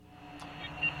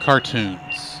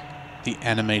Cartoons, the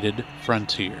animated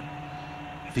frontier.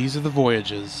 These are the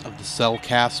voyages of the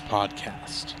Cellcast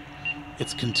podcast.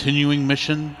 Its continuing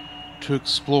mission to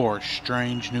explore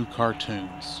strange new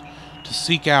cartoons, to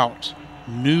seek out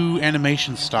new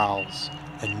animation styles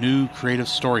and new creative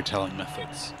storytelling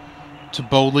methods, to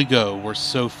boldly go where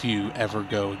so few ever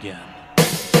go again.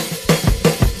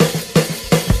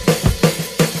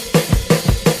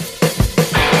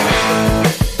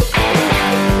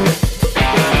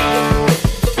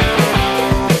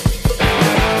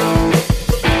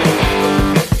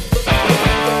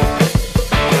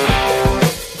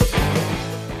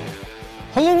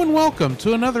 Welcome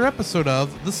to another episode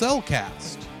of the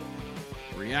Cellcast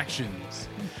Reactions.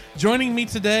 Joining me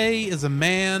today is a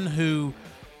man who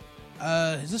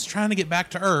is just trying to get back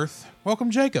to Earth.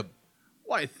 Welcome, Jacob.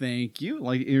 Why, thank you. I'd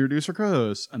like to introduce our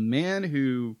co-host, a man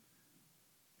who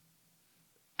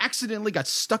accidentally got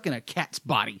stuck in a cat's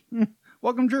body.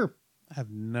 Welcome, Drew. I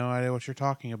have no idea what you're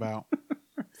talking about.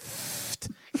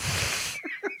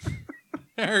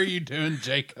 How are you doing,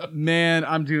 Jacob? Man,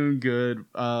 I'm doing good.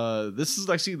 This is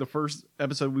actually the first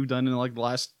episode we've done in like the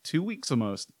last 2 weeks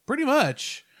almost. Pretty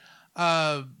much.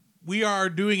 We are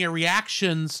doing a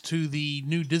reactions to the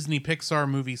new Disney Pixar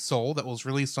movie Soul that was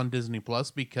released on Disney Plus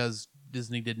because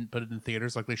Disney didn't put it in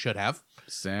theaters like they should have.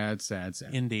 Sad.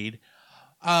 Indeed.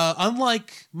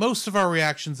 Unlike most of our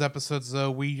reactions episodes, though,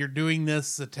 we are doing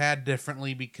this a tad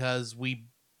differently because we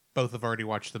both have already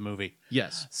watched the movie.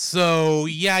 Yes. So,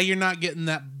 yeah, you're not getting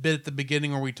that bit at the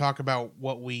beginning where we talk about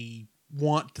what we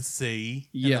want to see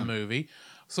in the movie.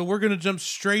 So we're going to jump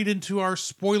straight into our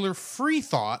spoiler-free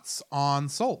thoughts on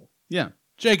Soul. Yeah.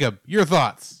 Jacob, your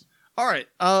thoughts. All right.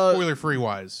 Spoiler-free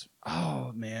wise.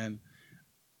 Oh, man.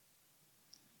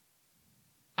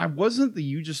 I wasn't a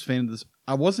huge fan of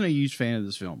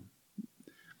this film.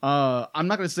 I'm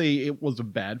not going to say it was a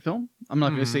bad film. I'm not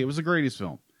going to say it was the greatest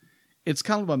film. It's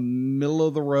kind of a middle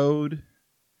of the road.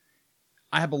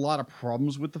 I have a lot of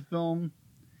problems with the film.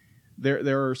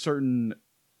 There are certain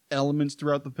elements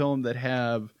throughout the film that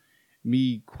have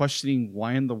me questioning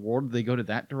why in the world did they go to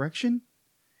that direction.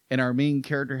 And our main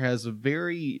character has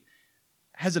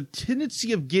a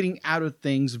tendency of getting out of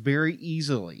things very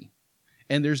easily.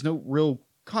 And there's no real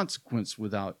consequence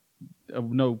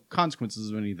no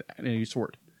consequences of any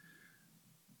sort.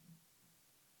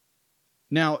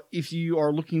 Now, if you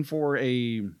are looking for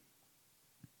a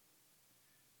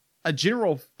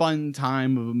general fun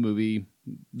time of a movie,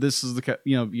 this is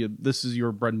this is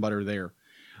your bread and butter there.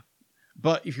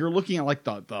 But if you're looking at like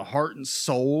the heart and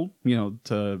soul,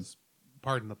 to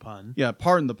pardon the pun. Yeah,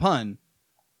 pardon the pun.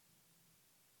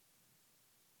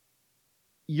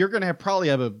 You're going to probably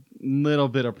have a little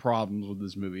bit of problems with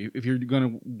this movie if you're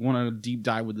going to want to deep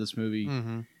dive with this movie.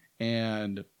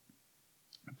 And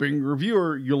being a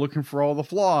reviewer, you're looking for all the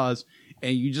flaws,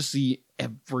 and you just see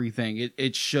everything.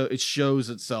 It shows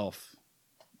itself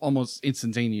almost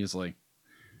instantaneously.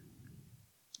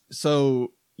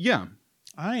 So, yeah.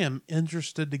 I am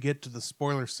interested to get to the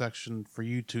spoiler section for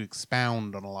you to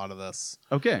expound on a lot of this.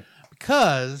 Okay.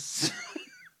 Because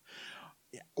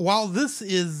while this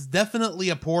is definitely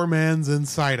a poor man's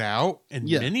Inside Out in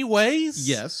many ways.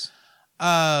 Yes.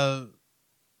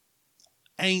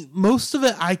 And most of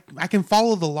it, I can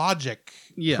follow the logic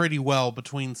pretty well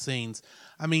between scenes.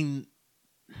 I mean,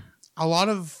 a lot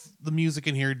of the music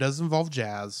in here does involve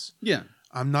jazz. Yeah.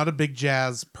 I'm not a big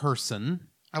jazz person.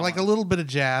 I like a little bit of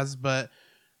jazz, but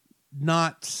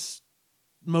not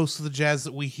most of the jazz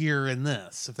that we hear in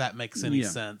this, if that makes any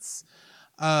sense.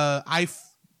 I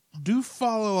do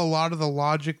follow a lot of the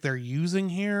logic they're using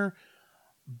here,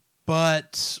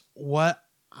 but what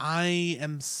I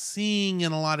am seeing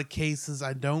in a lot of cases,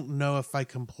 I don't know if I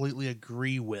completely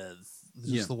agree with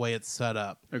just the way it's set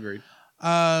up. Agreed.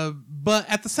 But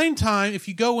at the same time, if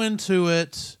you go into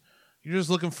it, you're just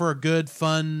looking for a good,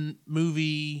 fun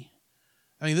movie.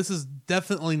 I mean, this is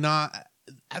definitely not.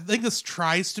 I think this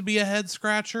tries to be a head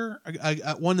scratcher,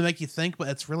 one to make you think, but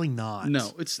it's really not. No,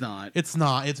 it's not. It's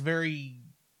not. It's very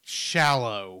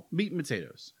shallow. Meat and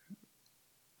potatoes.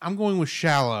 I'm going with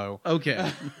shallow.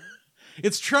 Okay.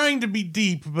 It's trying to be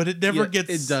deep, but it never gets.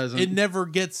 It doesn't. It never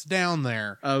gets down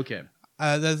there. Okay.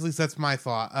 At least that's my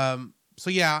thought.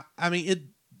 So yeah, I mean, it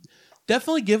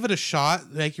definitely give it a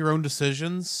shot. Make your own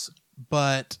decisions,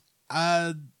 but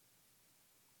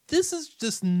this is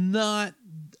just not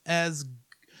as.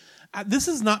 This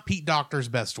is not Pete Docter's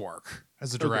best work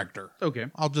as a director. Okay.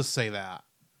 I'll just say that.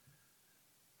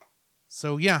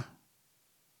 So yeah.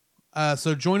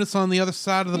 So join us on the other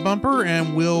side of the bumper,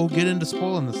 and we'll get into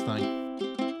spoiling this thing.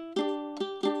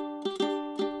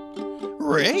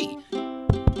 Ray?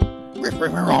 We're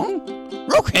wrong?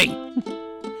 Okay.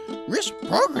 This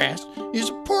podcast is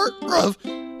a part of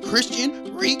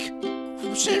Christian Reek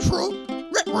Central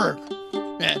Network.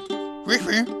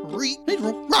 Christian Reek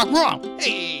Central Rock.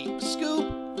 Hey,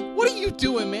 Scoop, what are you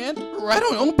doing, man? I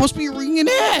don't know. I'm supposed to be reading an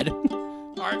ad.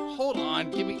 All right, hold on.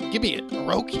 Give me it.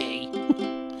 Okay.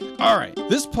 All right.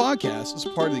 This podcast is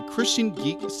part of the Christian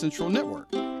Geek Central Network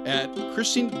at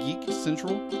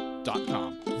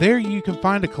ChristianGeekCentral.com. There you can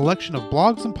find a collection of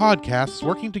blogs and podcasts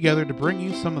working together to bring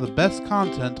you some of the best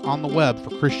content on the web for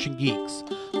Christian geeks,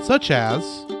 such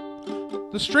as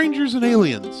the Strangers and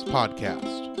Aliens podcast.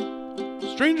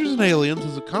 Strangers and Aliens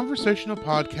is a conversational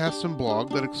podcast and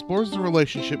blog that explores the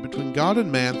relationship between God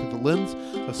and man through the lens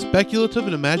of speculative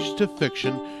and imaginative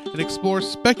fiction, and explores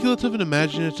speculative and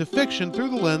imaginative fiction through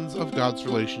the lens of God's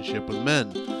relationship with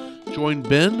men. Join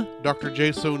Ben, Dr.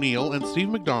 Jace O'Neill, and Steve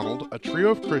McDonald, a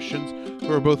trio of Christians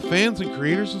who are both fans and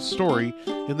creators of story,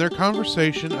 in their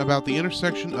conversation about the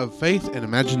intersection of faith and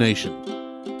imagination.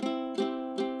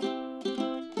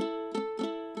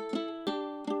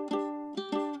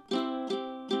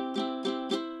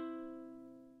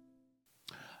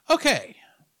 Okay,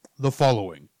 the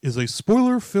following is a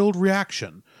spoiler-filled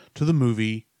reaction to the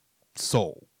movie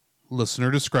Soul.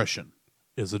 Listener discretion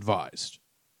is advised.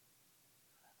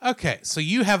 Okay, so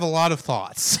you have a lot of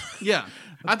thoughts. Yeah.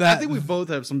 I think we both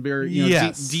have some very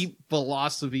deep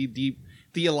philosophy, deep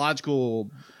theological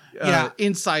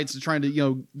insights trying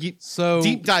to deep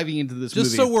diving into this movie.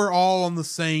 Just so we're all on the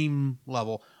same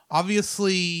level.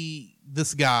 Obviously,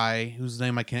 this guy, whose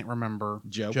name I can't remember.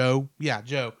 Joe. Yeah,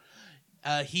 Joe.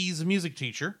 He's a music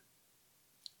teacher,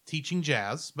 teaching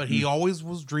jazz, but he always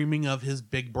was dreaming of his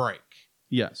big break.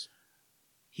 Yes.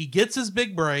 He gets his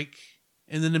big break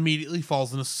and then immediately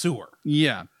falls in a sewer.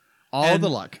 Yeah. All the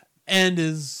luck. And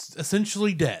is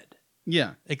essentially dead.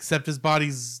 Yeah. Except his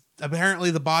body's...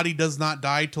 Apparently the body does not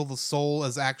die till the soul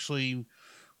has actually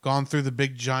gone through the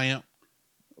big giant...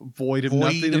 Void of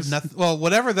nothingness. Well,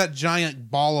 whatever that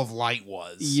giant ball of light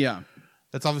was. Yeah.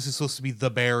 That's obviously supposed to be the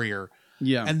barrier.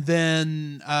 Yeah. And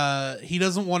then he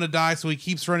doesn't want to die, so he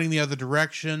keeps running the other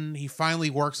direction. He finally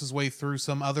works his way through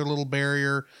some other little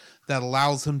barrier that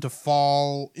allows him to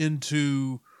fall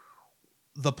into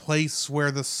the place where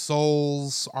the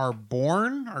souls are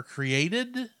born, are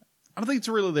created. I don't think it's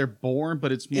really they're born,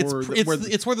 but it's more...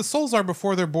 It's where the souls are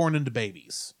before they're born into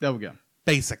babies. There we go.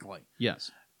 Basically. Yes.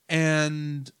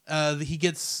 And they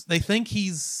think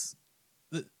he's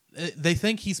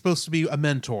supposed to be a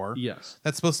mentor. Yes.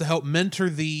 That's supposed to help mentor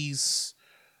these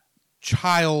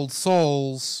child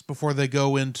souls before they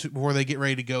get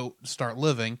ready to go start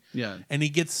living. Yeah. And he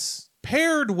gets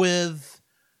paired with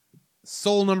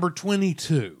soul number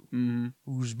 22,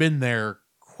 who's been there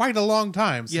quite a long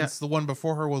time since the one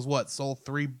before her was what? Soul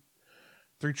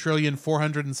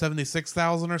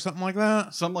 3,476,000 or something like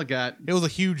that? Something like that. It was a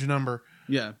huge number.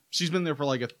 Yeah. She's been there for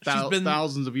like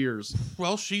thousands of years.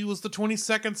 Well, she was the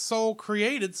 22nd soul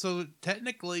created, so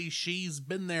technically she's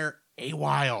been there a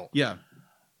while. Yeah.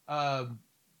 And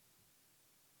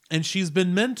she's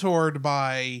been mentored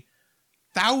by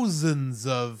thousands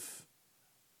of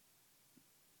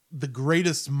the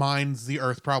greatest minds the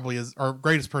earth probably is, or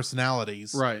greatest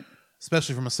personalities. Right.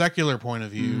 Especially from a secular point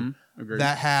of view,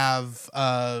 that have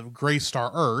graced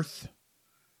our earth.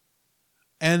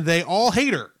 And they all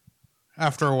hate her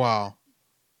after a while.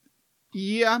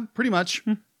 Yeah, pretty much.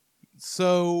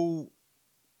 So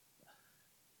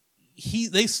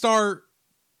they start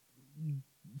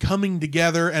coming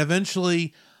together, and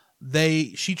eventually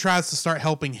she tries to start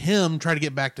helping him try to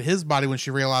get back to his body when she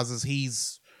realizes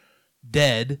he's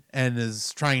dead and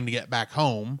is trying to get back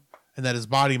home, and that his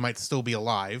body might still be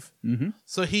alive.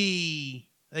 So they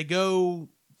go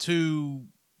to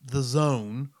the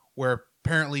zone where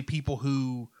apparently people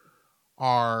who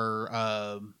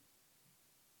are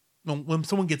when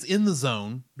someone gets in the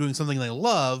zone doing something they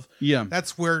love,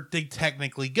 that's where they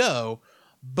technically go.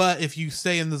 But if you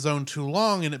stay in the zone too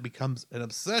long and it becomes an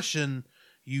obsession,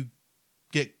 you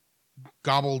get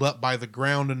gobbled up by the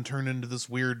ground and turn into this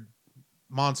weird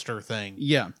monster thing.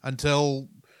 Yeah. Until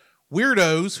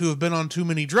weirdos who have been on too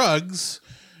many drugs,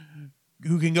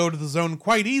 who can go to the zone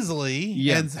quite easily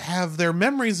and have their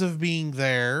memories of being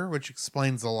there, which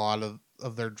explains a lot of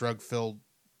their drug-filled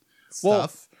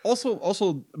stuff.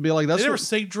 Also be like, that's they never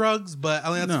say drugs, but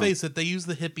I mean, let's face it, they use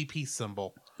the hippie peace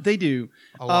symbol. They do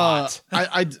a lot.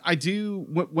 I do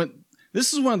when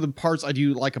this is one of the parts I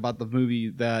do like about the movie,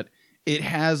 that it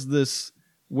has this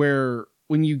where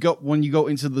when you go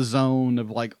into the zone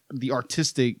of like the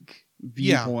artistic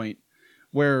viewpoint,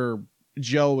 where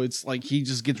Joe, it's like he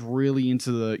just gets really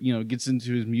into gets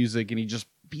into his music and he just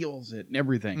feels it and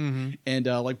everything. And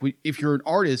if you're an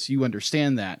artist, you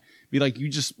understand that. Be like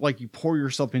you pour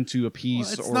yourself into a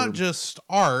piece. Well, it's not just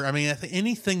art. I mean,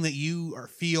 anything that you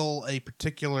feel a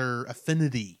particular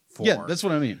affinity for. Yeah, that's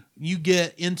what I mean. You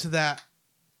get into that.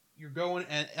 You're going,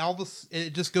 and all this,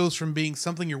 it just goes from being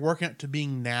something you're working at to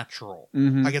being natural.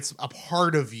 Like it's a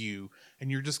part of you, and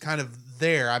you're just kind of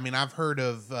there. I mean, I've heard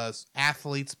of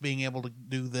athletes being able to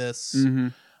do this.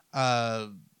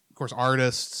 Of course,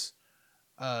 artists,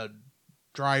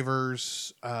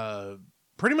 drivers,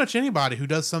 pretty much anybody who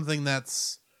does something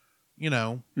that's,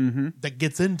 that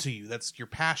gets into you. That's your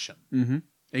passion.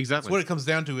 Exactly. That's what it comes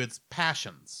down to. It's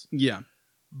passions. Yeah.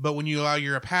 But when you allow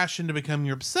your passion to become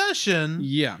your obsession,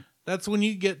 that's when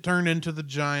you get turned into the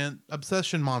giant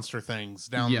obsession monster things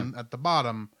down at the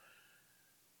bottom.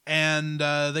 And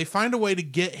they find a way to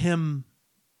get him.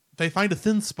 They find a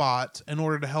thin spot in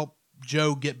order to help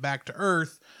Joe get back to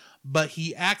Earth, but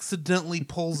he accidentally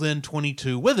pulls in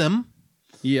 22 with him.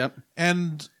 Yep.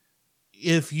 And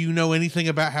if you know anything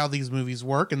about how these movies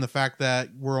work and the fact that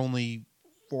we're only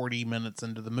 40 minutes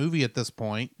into the movie at this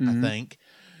point, I think,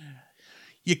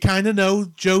 you kind of know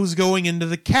Joe's going into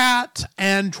the cat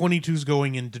and 22's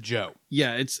going into Joe.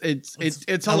 Yeah, it's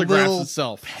telegraphs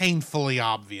itself. Painfully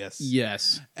obvious.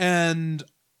 Yes. And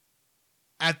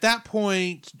at that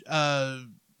point,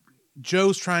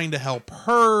 Joe's trying to help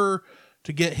her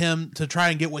to get him to try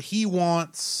and get what he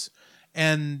wants.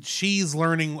 And she's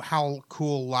learning how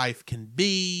cool life can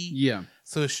be. Yeah.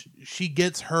 So she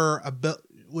gets her a bit,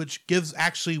 which gives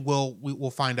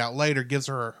we'll find out later, gives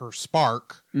her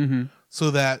spark. So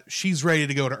that she's ready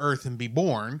to go to Earth and be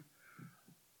born.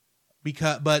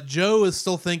 But Joe is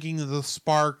still thinking the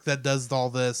spark that does all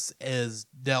this is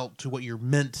dealt to what you're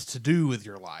meant to do with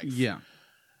your life. Yeah.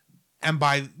 And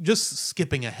by just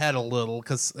skipping ahead a little,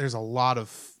 because there's a lot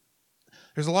of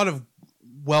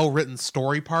well-written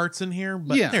story parts in here,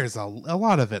 but there's a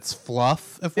lot of it's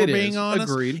fluff, if we're being honest.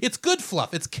 Agreed. It's good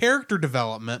fluff. It's character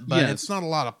development, but it's not a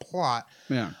lot of plot.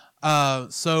 Yeah.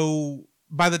 So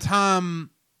by the time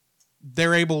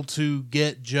they're able to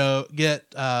get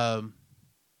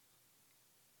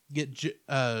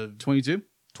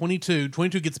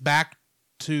 22 gets back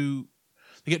to,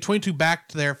 they get 22 back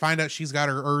to there, find out she's got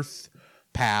her Earth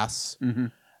pass.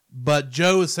 But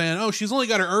Joe is saying, oh, she's only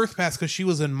got her Earth pass because she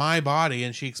was in my body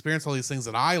and she experienced all these things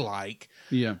that I like.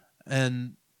 Yeah.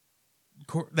 And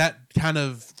that kind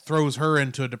of throws her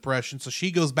into a depression. So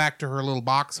she goes back to her little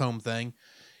box home thing.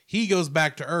 He goes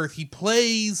back to Earth. He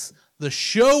plays the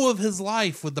show of his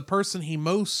life with the person he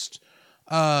most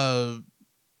idolized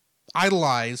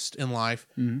in life,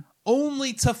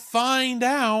 only to find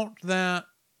out that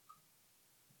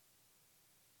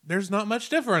there's not much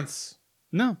difference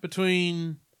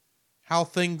between how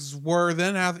things were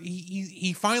then. How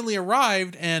he finally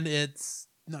arrived, and it's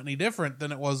not any different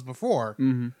than it was before.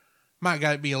 Might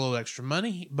got to be a little extra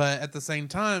money, but at the same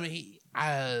time, he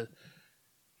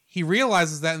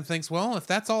realizes that and thinks, well, if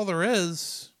that's all there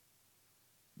is,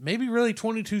 maybe really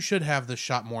 22 should have this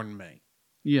shot more than me.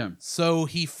 Yeah. So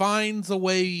he finds a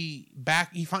way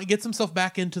back. He gets himself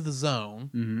back into the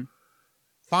zone,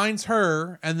 finds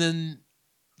her, and then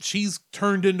she's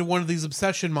turned into one of these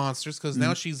obsession monsters because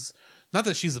now she's, not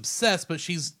that she's obsessed, but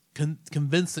she's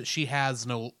convinced that she has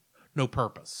no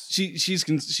purpose. She's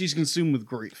consumed with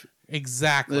grief.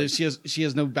 Exactly. She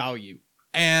has no value.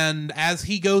 And as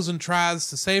he goes and tries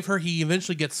to save her, he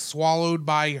eventually gets swallowed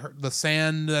by the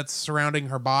sand that's surrounding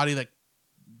her body that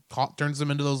turns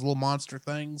him into those little monster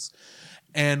things.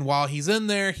 And while he's in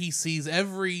there, he sees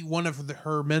every one of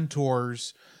her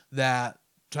mentors that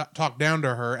talk down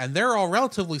to her, and they're all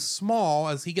relatively small.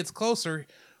 As he gets closer,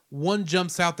 one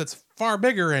jumps out that's far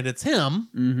bigger, and it's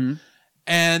him.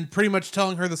 And pretty much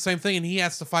telling her the same thing, and he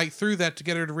has to fight through that to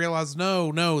get her to realize,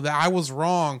 no, that I was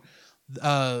wrong.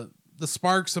 The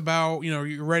spark's about,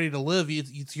 you're ready to live.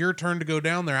 It's your turn to go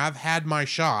down there. I've had my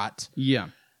shot. Yeah.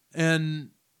 And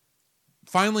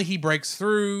finally he breaks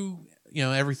through,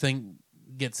 everything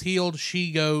gets healed.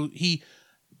 He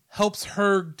helps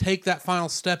her take that final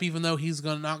step, even though he's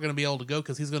not going to be able to go,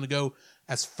 because he's going to go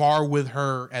as far with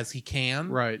her as he can.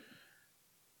 Right.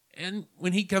 And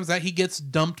when he comes out, he gets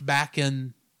dumped back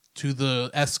into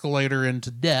the escalator into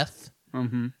death.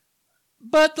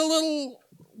 But the little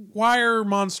wire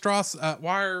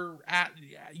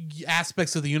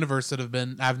aspects of the universe that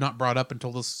I've not brought up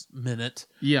until this minute,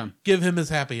 give him his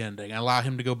happy ending and allow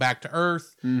him to go back to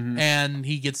Earth, and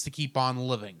he gets to keep on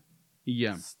living.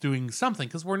 It's doing something,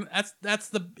 because that's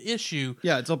the issue.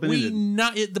 Yeah, it's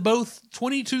open-ended. Both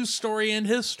 22's story and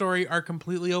his story are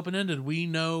completely open-ended. We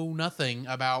know nothing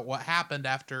about what happened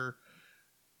after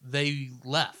they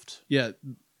left. Yeah,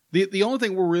 The only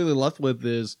thing we're really left with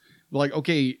is like,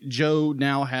 okay, Joe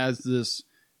now has this,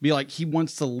 be like, he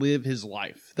wants to live his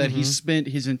life that he spent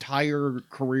his entire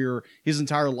career, his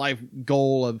entire life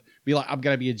goal of be like, I've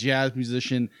got to be a jazz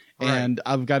musician and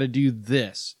I've got to do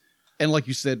this. And like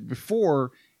you said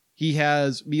before, he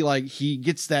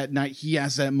gets that night, he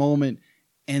has that moment,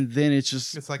 and then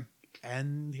it's like,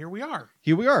 and here we are.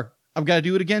 I've got to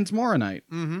do it again tomorrow night.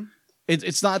 Mm-hmm.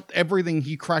 It's not everything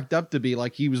he cracked up to be.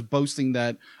 Like he was boasting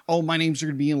that, oh, my name's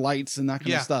going to be in lights and that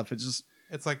kind of stuff.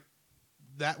 It's like,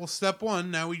 that was step one.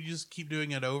 Now we just keep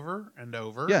doing it over and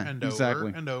over and over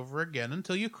and over again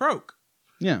until you croak.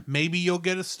 Yeah. Maybe you'll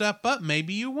get a step up.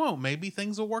 Maybe you won't. Maybe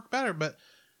things will work better. But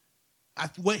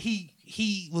what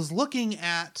he was looking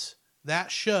at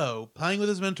that show, playing with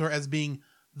his mentor, as being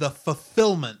the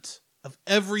fulfillment of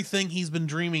everything he's been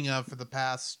dreaming of for the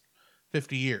past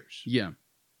 50 years. Yeah.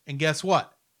 And guess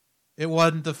what? It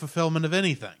wasn't the fulfillment of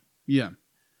anything. Yeah.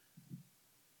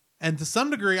 And to some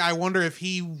degree, I wonder if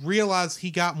he realized he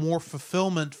got more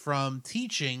fulfillment from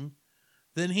teaching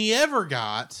than he ever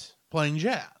got playing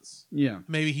jazz. Yeah.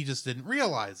 Maybe he just didn't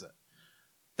realize it.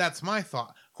 That's my thought.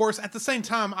 Of course, at the same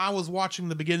time, I was watching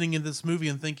the beginning of this movie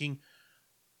and thinking,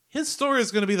 his story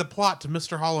is going to be the plot to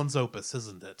Mr. Holland's Opus,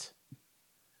 isn't it?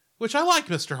 Which I like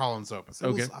Mr. Holland's Opus. It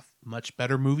was a much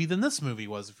better movie than this movie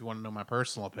was, if you want to know my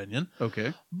personal opinion.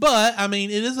 Okay. But, I mean,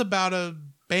 it is about a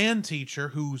band teacher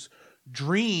whose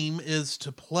dream is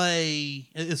to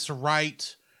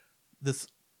write this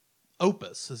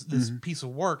opus, this piece of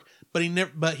work, but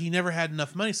he never had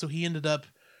enough money, so he ended up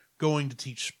going to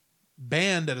teach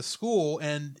band at a school,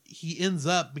 and he ends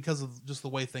up, because of just the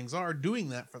way things are, doing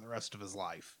that for the rest of his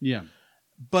life. Yeah.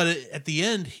 But at the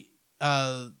end,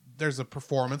 there's a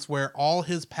performance where all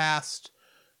his past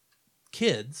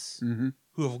kids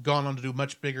who have gone on to do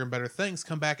much bigger and better things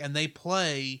come back and they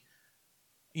play,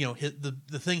 you know,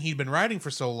 the thing he'd been writing for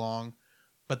so long,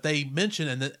 but they mention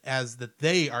that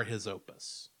they are his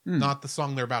opus, not the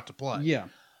song they're about to play. Yeah.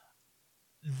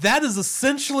 That is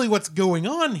essentially what's going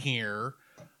on here,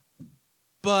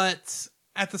 but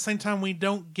at the same time, we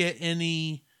don't get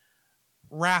any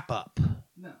wrap up.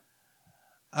 No.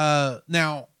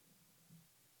 Now,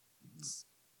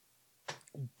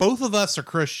 both of us are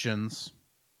Christians,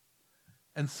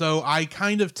 and so I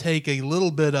kind of take a little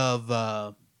bit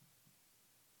of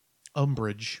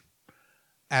umbrage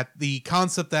at the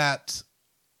concept that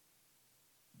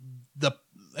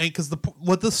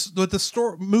what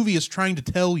the movie is trying to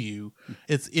tell you,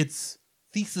 its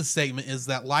thesis statement is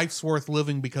that life's worth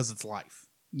living because it's life.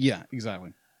 Yeah,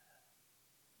 exactly.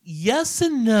 Yes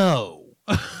and no.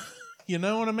 You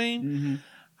know what I mean? Mm-hmm.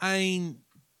 I mean,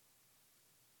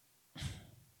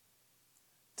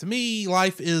 to me,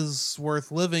 life is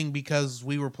worth living because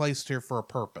we were placed here for a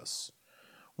purpose.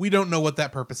 We don't know what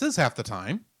that purpose is half the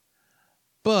time,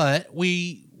 but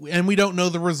we don't know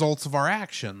the results of our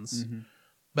actions. Mm-hmm.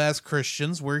 But as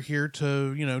Christians, we're here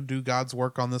to, you know, do God's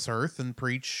work on this earth and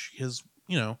preach his,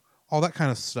 you know, all that kind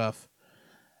of stuff.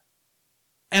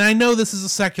 And I know this is a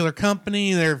secular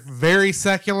company. They're very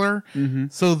secular. Mm-hmm.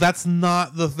 So that's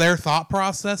not their thought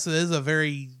process. It is a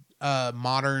very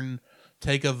modern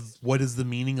take of what is the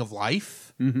meaning of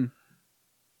life. Mm-hmm.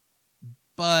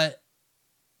 But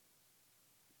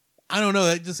I don't know.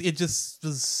 It just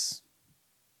was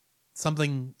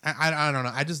something. I don't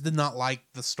know. I just did not like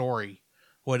the story.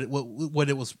 What it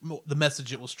was, the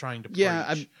message it was trying to preach.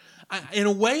 Yeah, in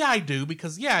a way I do,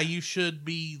 because you should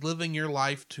be living your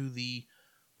life to the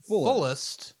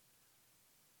fullest,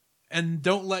 and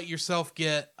don't let yourself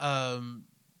get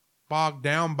bogged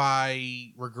down by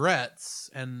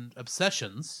regrets and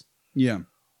obsessions. Yeah.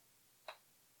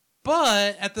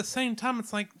 But at the same time,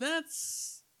 it's like,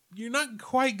 you're not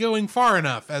quite going far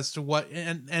enough as to what,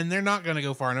 and they're not going to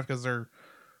go far enough because they're,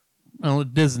 well,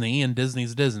 Disney, and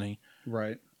Disney's Disney.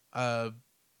 Right. I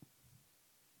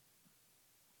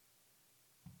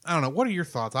don't know. What are your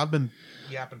thoughts? I've been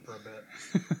yapping for a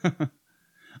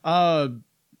bit.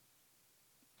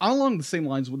 Along the same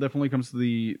lines, when it definitely comes to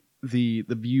the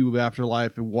view of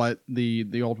afterlife and what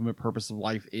the ultimate purpose of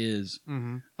life is.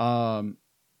 Mm-hmm.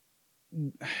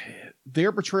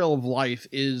 Their portrayal of life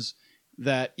is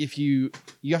that if you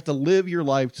have to live your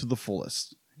life to the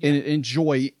fullest and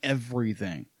enjoy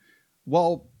everything.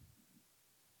 Well,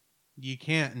 you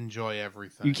can't enjoy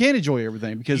everything. You can't enjoy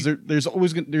everything because there's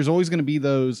always going to be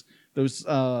those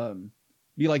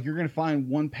be like, you're going to find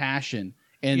one passion,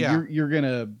 and you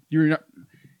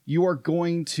are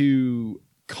going to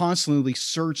constantly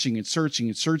searching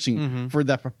mm-hmm. for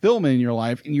that fulfillment in your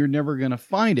life, and you're never going to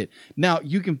find it. Now,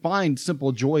 you can find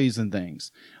simple joys and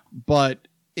things, but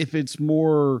if it's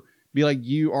more be like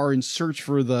you are in search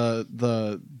for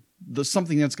the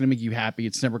something that's going to make you happy,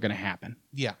 it's never going to happen.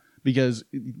 Yeah. Because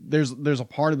there's a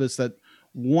part of us that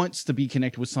wants to be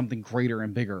connected with something greater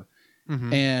and bigger.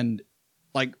 Mm-hmm. And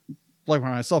like for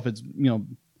myself, it's,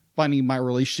 finding my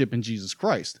relationship in Jesus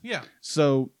Christ. Yeah.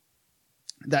 So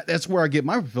that's where I get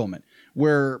my fulfillment.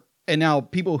 And now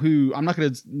people who, I'm not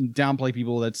going to downplay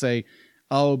people that say,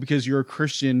 oh, because you're a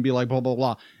Christian, be like, blah, blah,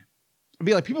 blah.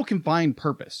 Be like, people can find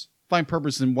purpose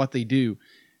in what they do.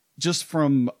 Just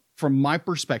from my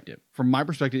perspective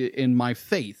in my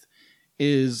faith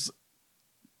is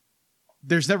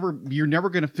you're never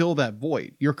going to fill that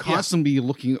void. You're constantly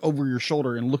looking over your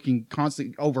shoulder and looking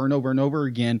constantly over and over and over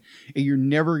again, and you're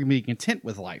never going to be content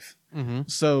with life. Mm-hmm.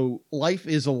 So life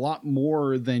is a lot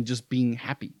more than just being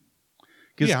happy.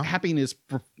 Because happiness,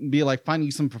 be like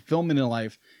finding some fulfillment in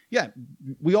life. Yeah,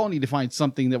 we all need to find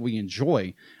something that we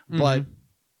enjoy, but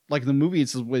like the movie,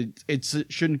 it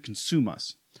shouldn't consume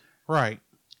us. Right.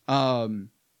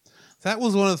 That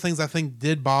was one of the things I think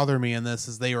did bother me in this,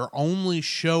 is they were only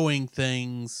showing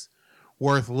things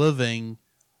worth living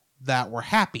that were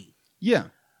happy. Yeah.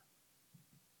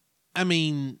 I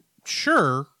mean,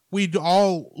 sure, we'd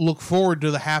all look forward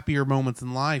to the happier moments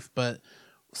in life, but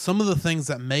some of the things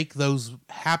that make those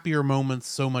happier moments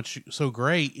so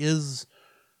great is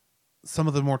some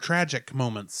of the more tragic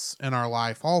moments in our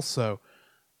life also.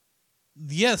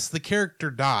 Yes, the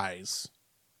character dies,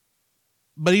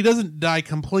 but he doesn't die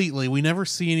completely. We never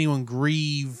see anyone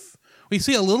grieve. We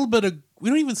see a little bit we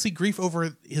don't even see grief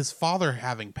over his father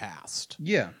having passed.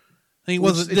 Yeah. And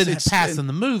he didn't pass in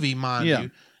the movie, mind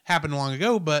you. Happened long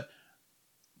ago, but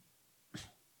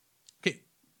okay.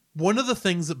 One of the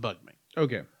things that bugged me.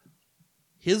 Okay.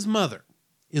 His mother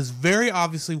is very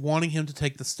obviously wanting him to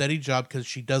take the steady job because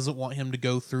she doesn't want him to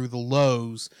go through the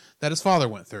lows that his father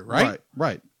went through, right?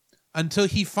 Right. Until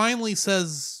he finally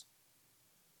says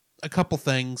a couple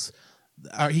things.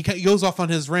 He goes off on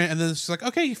his rant, and then she's like,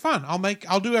 okay, fine.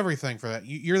 I'll do everything for that.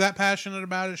 You're that passionate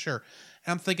about it? Sure.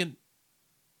 And I'm thinking,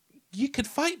 you could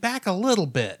fight back a little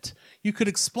bit. You could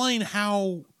explain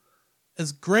how,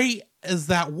 as great as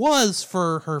that was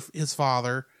for his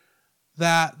father,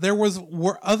 that there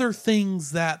were other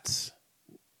things that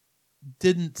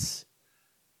didn't,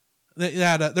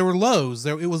 that there were lows.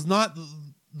 It was not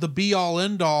the be all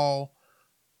end all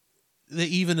that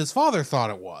even his father thought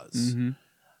it was. Mm-hmm.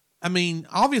 I mean,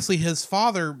 obviously his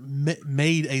father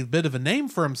made a bit of a name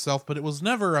for himself, but it was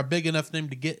never a big enough name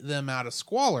to get them out of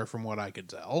squalor, from what I could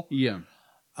tell. Yeah.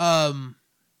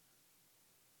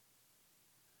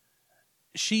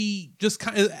 She just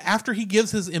kind of, after he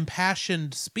gives his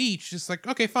impassioned speech, just like,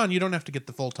 okay, fine, you don't have to get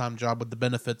the full-time job with the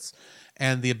benefits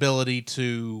and the ability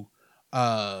to,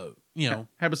 have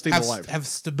a stable life, have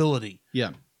stability. Yeah.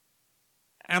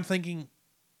 I'm thinking,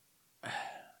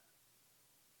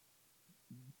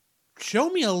 show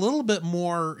me a little bit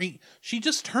more. She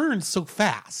just turns so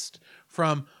fast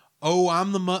from, oh,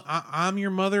 I'm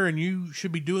your mother and you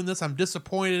should be doing this. I'm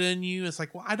disappointed in you. It's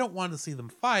like, well, I don't want to see them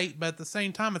fight, but at the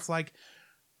same time, it's like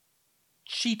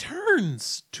she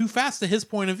turns too fast to his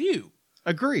point of view.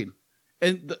 Agreed.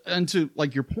 And to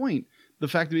like your point, the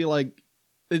fact to be like,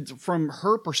 it's from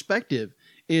her perspective,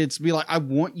 it's be like, I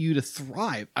want you to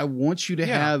thrive. I want you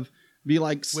to be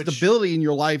like stability in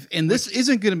your life. And this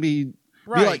isn't going to be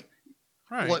right.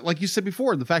 Like you said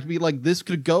before, the fact to be like, this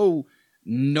could go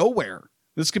nowhere.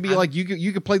 This could be like,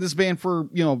 you could play this band for,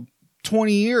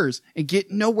 20 years and get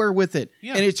nowhere with it.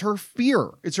 Yeah. And it's her fear.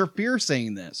 It's her fear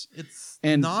saying this. It's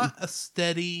not a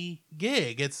steady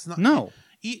gig. It's not. No.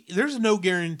 There's no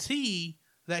guarantee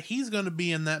that he's going to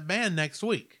be in that band next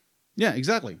week. Yeah,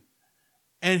 exactly.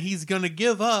 And he's going to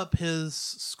give up his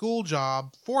school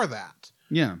job for that.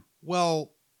 Yeah.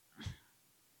 Well,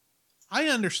 I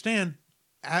understand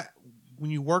when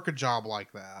you work a job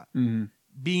like that,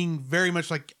 being very much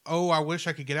like, oh, I wish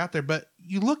I could get out there. But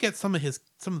you look at some of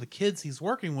the kids he's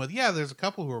working with. Yeah, there's a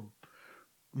couple who are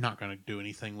not going to do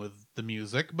anything with the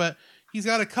music, but he's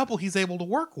got a couple he's able to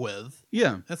work with.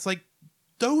 Yeah. That's like,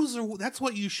 that's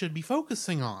what you should be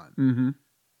focusing on. Mm-hmm.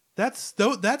 That's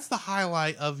the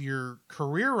highlight of your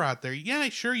career right there. Yeah,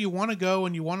 sure, you want to go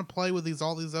and you want to play with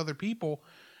all these other people,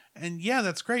 and yeah,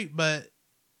 that's great, but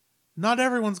not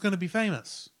everyone's going to be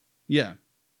famous. Yeah,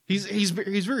 he's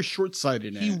very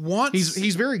short-sighted.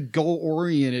 He's very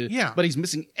goal-oriented. Yeah, but he's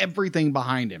missing everything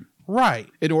behind him. Right.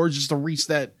 In order just to reach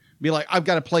that, be like, I've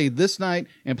got to play this night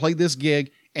and play this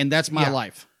gig, and that's my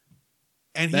life.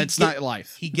 And that's not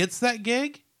life. He gets that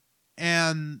gig,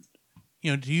 and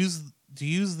to use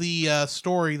the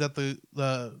story that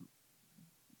the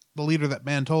leader of that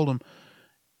band told him,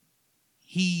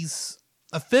 he's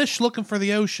a fish looking for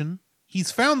the ocean.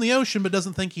 He's found the ocean, but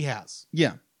doesn't think he has.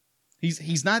 Yeah.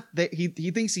 He's not there. He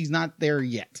thinks he's not there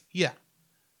yet. Yeah.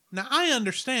 Now I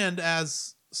understand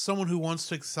as someone who wants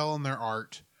to excel in their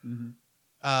art.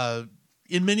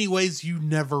 In many ways, you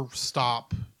never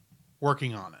stop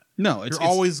working on it. No, you're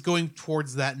always going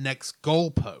towards that next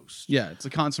goalpost. Yeah, it's a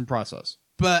constant process.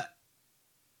 But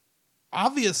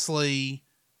obviously,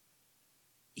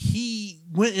 he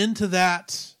went into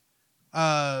that,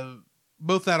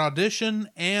 both that audition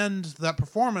and that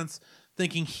performance,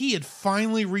 thinking he had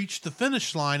finally reached the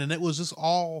finish line, and it was just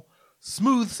all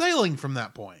smooth sailing from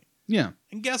that point. Yeah.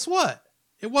 And guess what?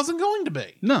 It wasn't going to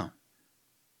be. No.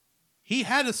 He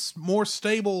had a more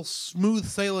stable, smooth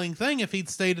sailing thing if he'd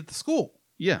stayed at the school.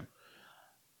 Yeah.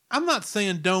 I'm not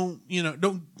saying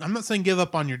I'm not saying give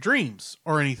up on your dreams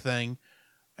or anything,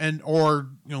 or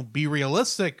be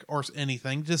realistic or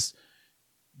anything. Just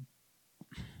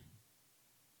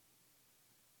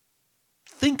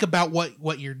think about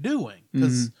what you're doing,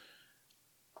 because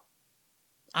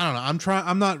I don't know.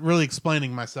 I'm not really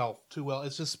explaining myself too well.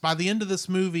 It's just by the end of this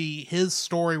movie, his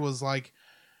story was like,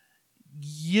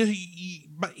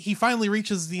 but he finally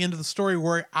reaches the end of the story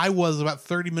where I was about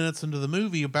 30 minutes into the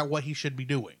movie about what he should be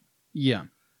doing. Yeah.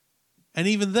 And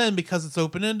even then, because it's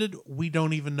open-ended, we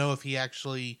don't even know if he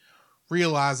actually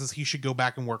realizes he should go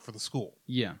back and work for the school.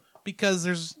 Yeah. Because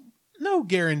there's no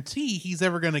guarantee he's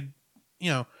ever going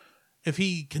to, if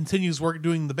he continues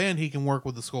doing the band, he can work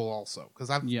with the school also. Because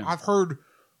I've heard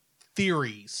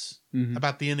theories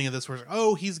about the ending of this where,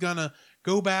 he's going to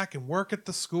go back and work at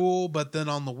the school, but then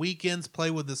on the weekends play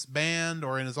with this band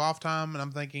or in his off time. And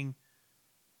I'm thinking,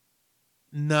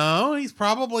 no, he's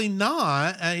probably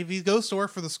not. If he goes to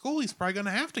work for the school, he's probably going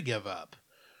to have to give up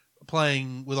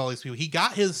playing with all these people. He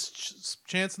got his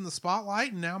chance in the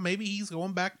spotlight, and now maybe he's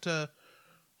going back to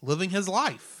living his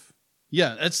life.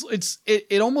 Yeah,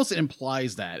 it almost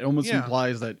implies that. It almost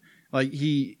implies that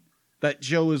that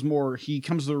Joe is more. He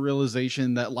comes to the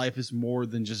realization that life is more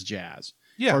than just jazz.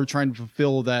 Yeah, or trying to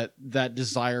fulfill that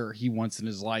desire he wants in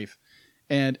his life,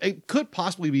 and it could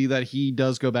possibly be that he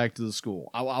does go back to the school.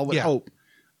 I would hope.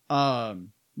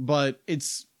 But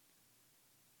it's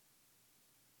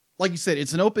like you said,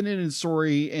 it's an open-ended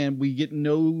story, and we get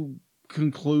no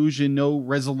conclusion, no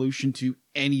resolution to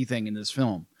anything in this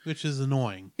film, which is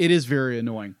annoying. It is very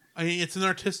annoying. I mean, it's an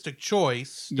artistic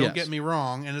choice. Don't get me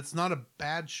wrong, and it's not a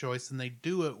bad choice, and they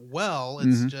do it well.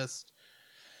 It's just,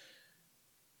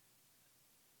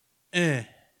 And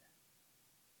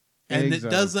it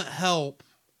doesn't help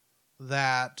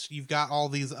that you've got all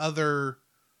these other.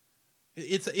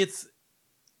 You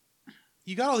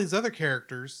got all these other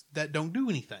characters that don't do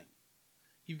anything.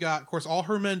 You've got, of course, all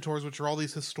her mentors, which are all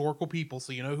these historical people,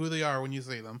 so you know who they are when you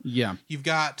see them. Yeah. You've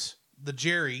got the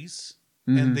Jerrys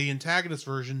and the antagonist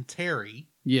version, Terry.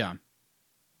 Yeah.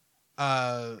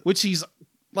 Which he's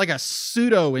like a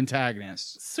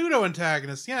pseudo-antagonist.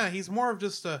 Pseudo-antagonist, yeah. He's more of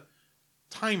just a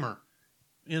timer.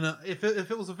 If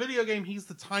it was a video game, he's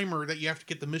the timer that you have to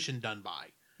get the mission done by.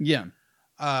 Yeah.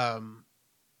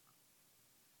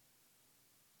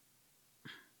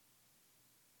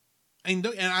 And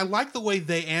I like the way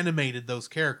they animated those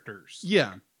characters.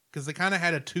 Yeah. Because they kind of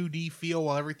had a 2D feel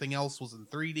while everything else was in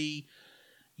 3D.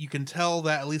 You can tell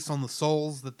that, at least on the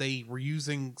Souls, that they were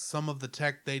using some of the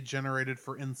tech they generated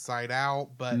for Inside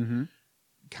Out, but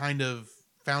kind of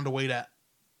found a way to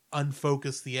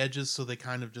unfocus the edges, so they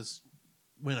kind of just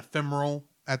went ephemeral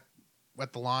at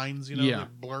the lines, they're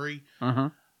blurry.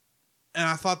 And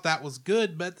I thought that was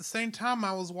good, but at the same time,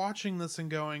 I was watching this and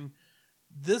going,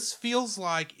 this feels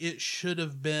like it should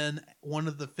have been one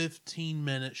of the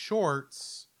 15-minute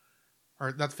shorts,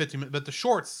 or not the 15 minute, but the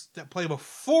shorts that play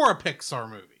before a Pixar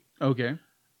movie. Okay.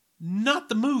 Not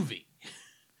the movie.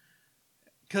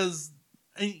 Because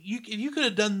you could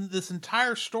have done this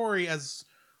entire story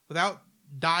without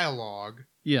dialogue.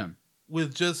 Yeah.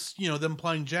 With just, them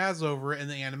playing jazz over it and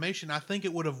the animation, I think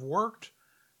it would have worked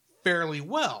fairly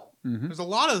well. There's a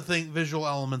lot of visual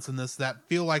elements in this that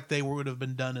feel like they would have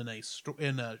been done in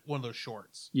one of those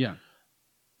shorts. Yeah.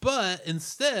 But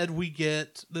instead, we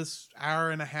get this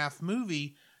hour-and-a-half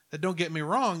movie that, don't get me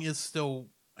wrong, is still...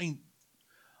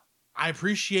 I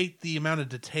appreciate the amount of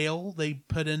detail they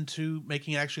put into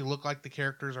making it actually look like the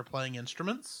characters are playing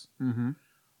instruments.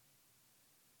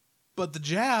 But the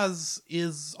jazz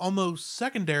is almost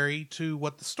secondary to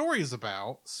what the story is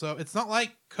about. So it's not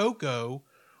like Coco,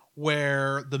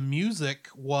 where the music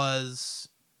was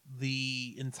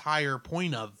the entire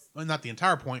point of... not the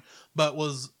entire point, but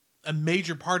was a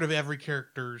major part of every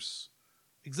character's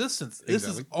existence. Exactly. This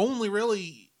is only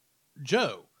really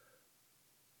Joe.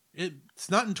 It's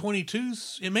not in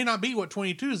 22's. It may not be what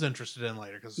 22 is interested in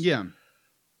later, because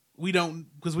we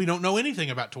don't know anything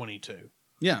about 22.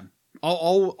 Yeah.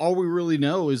 All we really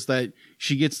know is that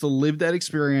she gets to live that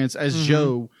experience as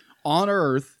Joe on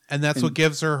Earth, and that's what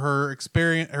gives her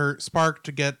experience, her spark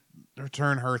to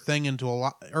turn her thing into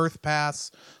a Earth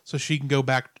pass, so she can go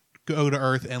to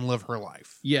Earth and live her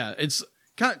life. Yeah, it's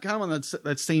kind of on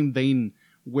that same vein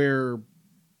where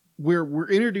we're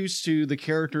introduced to the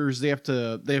characters. They have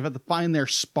to find their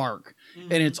spark,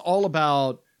 and it's all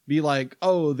about be like,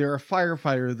 oh, they're a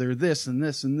firefighter, they're this and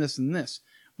this and this and this.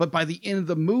 But by the end of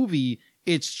the movie,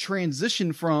 it's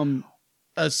transitioned from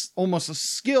almost a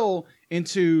skill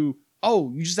into,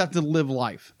 oh, you just have to live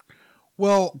life.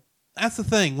 Well, that's the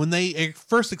thing. When they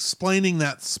first explaining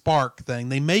that spark thing,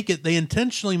 they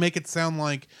intentionally make it sound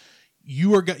like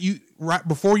right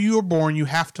before you were born, you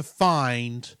have to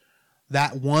find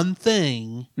that one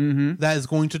thing that is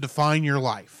going to define your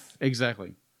life.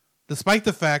 Exactly. Despite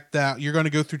the fact that you're going to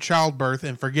go through childbirth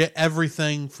and forget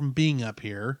everything from being up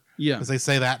here. Yeah. Because they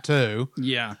say that too.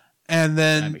 Yeah. And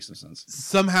then that makes no sense.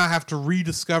 Somehow have to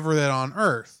rediscover that on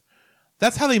Earth.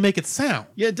 That's how they make it sound.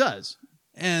 Yeah, it does.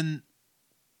 And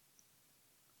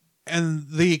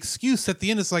the excuse at the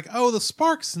end is like, oh, the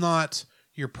spark's not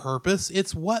your purpose.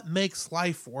 It's what makes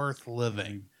life worth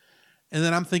living. And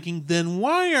then I'm thinking, then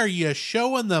why are you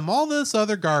showing them all this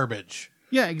other garbage?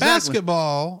 Yeah, exactly.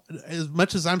 Basketball, as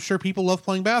much as I'm sure people love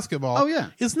playing basketball,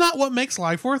 is not what makes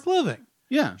life worth living.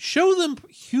 Yeah. Show them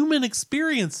human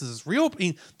experiences.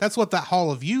 That's what that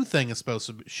Hall of You thing is supposed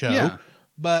to show. Yeah.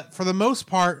 But for the most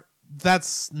part,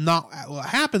 that's not what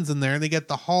happens in there. And they get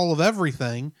the Hall of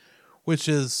Everything, which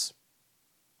is,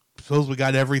 suppose we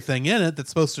got everything in it that's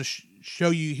supposed to show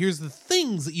you, here's the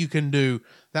things that you can do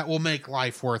that will make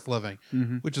life worth living,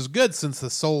 which is good since the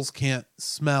souls can't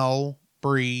smell,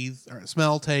 breathe, or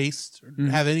smell, taste, or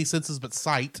have any senses but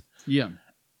sight. Yeah.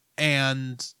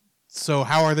 And so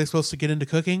how are they supposed to get into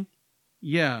cooking?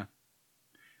 Yeah.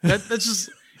 That's just,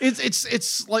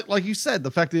 it's like you said,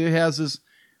 the fact that it has this,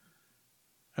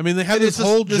 I mean, they have this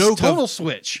whole joke, total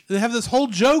switch. They have this whole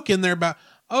joke in there about,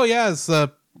 oh yeah, it's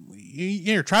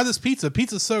here, try this pizza.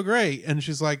 Pizza's so great. And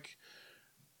she's like,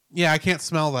 yeah, I can't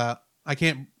smell that.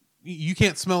 You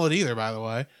can't smell it either, by the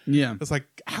way. Yeah. It's like,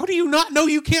 how do you not know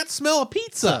you can't smell a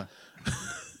pizza?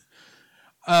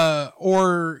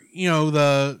 Or,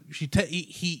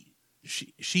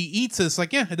 she eats it. It's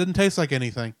like, yeah, it doesn't taste like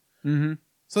anything.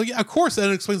 So yeah, of course, that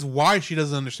explains why she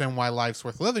doesn't understand why life's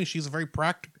worth living. She's a very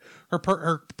practical,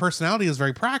 her personality is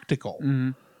very practical,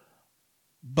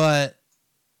 but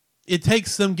it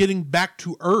takes them getting back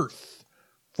to Earth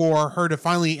for her to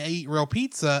finally eat real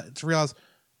pizza to realize,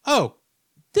 oh,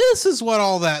 this is what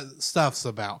all that stuff's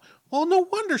about. Well, no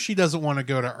wonder she doesn't want to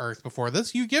go to Earth before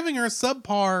this. You're giving her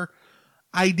subpar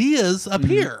ideas up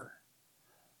here.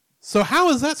 So how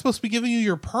is that supposed to be giving you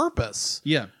your purpose?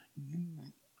 Yeah.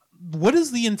 What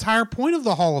is the entire point of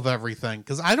the Hall of Everything?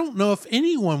 Because I don't know if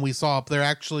anyone we saw up there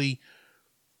actually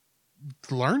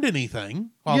learned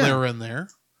anything while they were in there.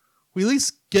 We at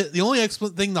least get the only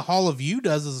thing the Hall of You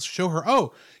does is show her,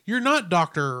 oh, you're not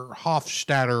Dr.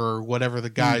 Hofstadter or whatever the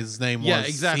guy's name was. Yeah,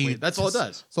 exactly. That's all it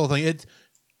does. The whole thing. It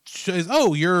shows,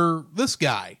 oh, you're this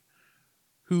guy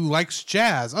who likes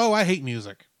jazz. Oh, I hate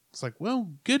music. It's like,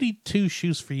 well, goody two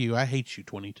shoes for you. I hate you,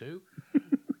 22.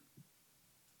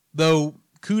 Though,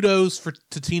 kudos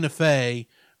to Tina Fey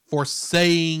for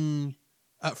saying,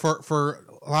 for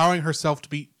allowing herself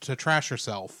to trash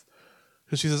herself.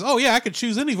 Because she says, oh, yeah, I could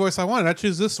choose any voice I wanted. I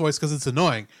choose this voice because it's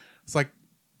annoying. It's like,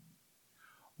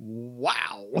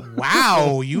 wow.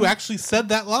 Wow, you actually said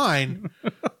that line.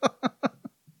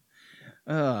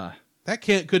 That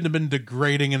couldn't have been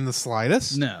degrading in the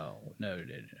slightest. No.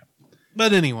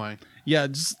 But anyway. Yeah,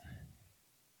 just,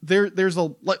 there's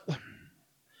a, like,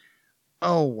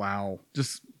 oh, wow.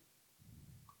 Just,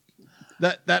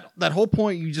 that whole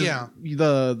point you just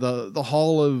the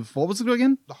Hall of, what was it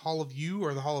again? The Hall of You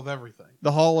or the Hall of Everything?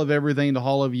 The Hall of Everything, the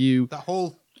Hall of You. The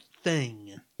whole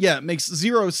thing. Yeah, it makes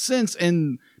zero sense,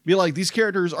 and be like, these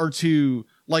characters are to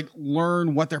like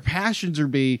learn what their passions are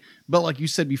be, but like you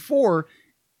said before,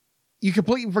 you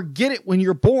completely forget it when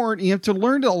you're born and you have to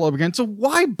learn it all over again. So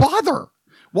why bother?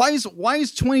 Why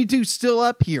is 22 still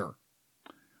up here?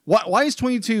 Why is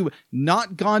 22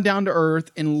 not gone down to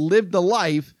Earth and lived the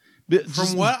life?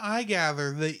 From what I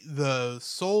gather, the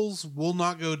souls will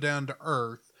not go down to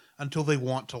Earth until they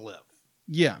want to live.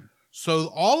 Yeah. So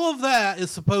all of that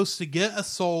is supposed to get a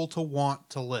soul to want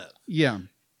to live. Yeah.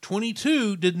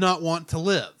 22 did not want to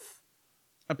live.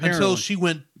 Apparently.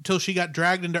 Until she got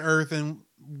dragged into Earth and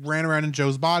ran around in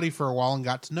Joe's body for a while and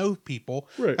got to know people.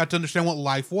 Right. Got to understand what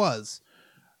life was.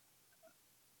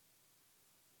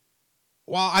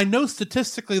 While I know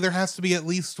statistically there has to be at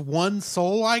least one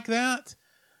soul like that,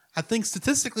 I think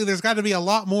statistically there's got to be a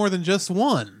lot more than just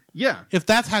one. Yeah. If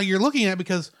that's how you're looking at it,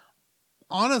 because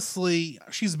honestly,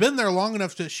 she's been there long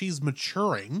enough that she's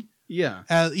maturing. Yeah.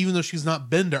 Even though she's not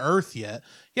been to Earth yet.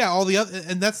 Yeah, all the other,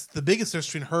 and that's the biggest difference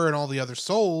between her and all the other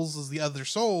souls, is the other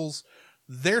souls,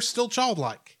 they're still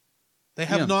childlike. They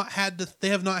have not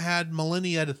had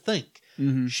millennia to think.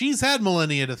 Mm-hmm. She's had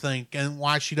millennia to think and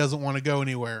why she doesn't want to go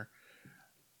anywhere.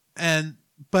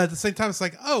 But at the same time, it's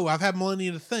like, oh, I've had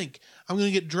millennia to think. I'm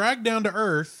going to get dragged down to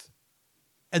Earth,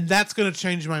 and that's going to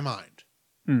change my mind.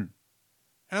 Mm.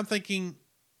 And I'm thinking,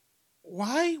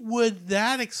 why would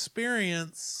that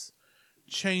experience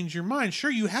change your mind?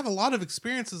 Sure, you have a lot of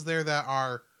experiences there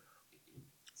that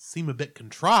seem a bit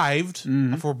contrived,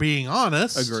 if we're being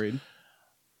honest. Agreed.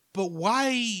 But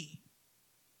why?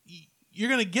 You're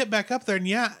going to get back up there, and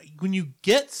yeah, when you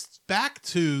get back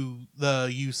to the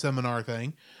U seminar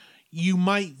thing, you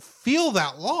might feel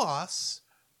that loss,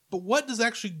 but what does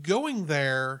actually going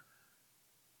there?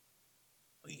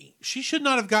 She should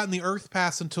not have gotten the Earth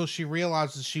pass until she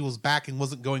realized that she was back and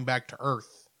wasn't going back to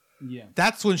Earth. Yeah.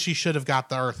 That's when she should have got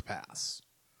the Earth pass.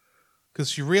 Because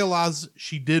she realized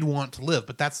she did want to live,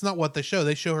 but that's not what they show.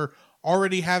 They show her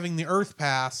already having the Earth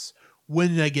pass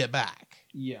when they get back.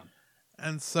 Yeah.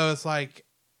 And so it's like,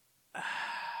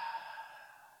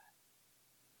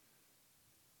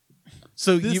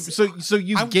 so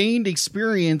you've gained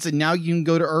experience and now you can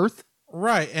go to Earth?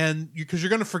 Right, and because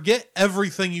you're going to forget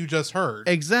everything you just heard.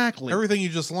 Exactly. Everything you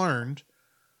just learned.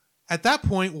 At that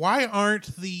point, why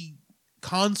aren't the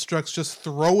constructs just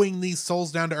throwing these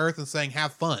souls down to Earth and saying,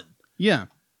 have fun? Yeah.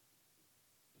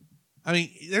 I mean,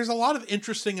 there's a lot of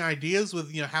interesting ideas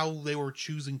with, how they were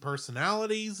choosing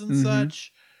personalities and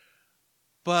such.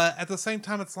 But at the same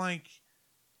time, it's like,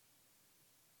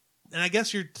 and I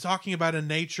guess you're talking about a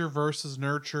nature versus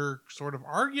nurture sort of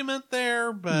argument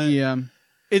there, but yeah,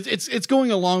 it's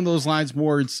going along those lines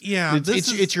more. It's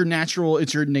your natural,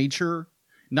 it's your nature,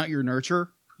 not your nurture.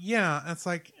 Yeah, it's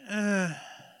like,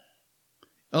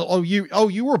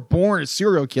 you were born a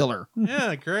serial killer.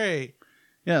 Yeah, great.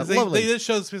 Yeah, they just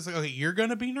show this. Like, okay, you're going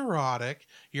to be neurotic.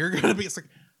 You're going to be. It's like,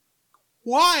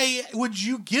 why would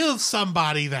you give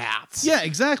somebody that? Yeah,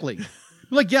 exactly.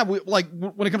 Like, yeah,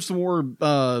 when it comes to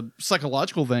more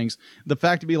psychological things, the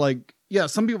fact to be like, yeah,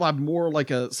 some people have more like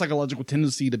a psychological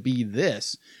tendency to be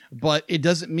this, but it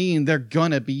doesn't mean they're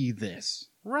gonna be this.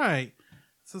 Right.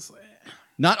 It's just,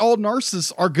 not all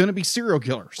narcissists are gonna be serial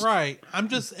killers. Right.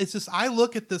 I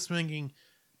look at this thinking,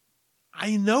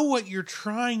 I know what you're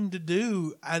trying to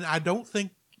do, and I don't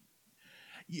think,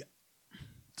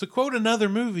 to quote another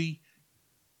movie,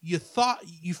 you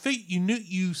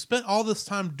spent all this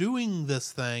time doing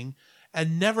this thing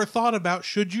and never thought about,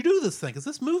 should you do this thing? Because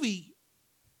this movie,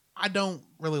 I don't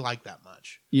really like that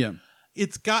much. Yeah.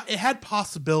 It had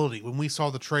possibility when we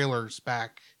saw the trailers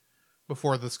back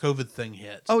before this COVID thing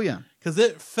hit. Oh, yeah. Because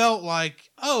it felt like,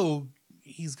 oh,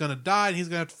 he's going to die and he's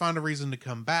going to have to find a reason to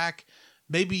come back.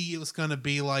 Maybe it was going to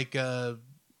be like in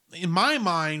my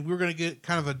mind, we were going to get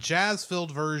kind of a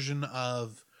jazz-filled version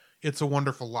of It's a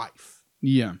Wonderful Life.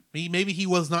 Yeah. Maybe he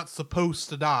was not supposed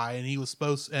to die, and he was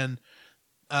supposed, and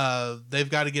they've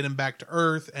got to get him back to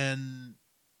Earth, and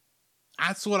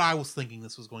that's what I was thinking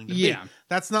this was going to be. Yeah.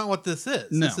 That's not what this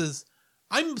is. No. This is,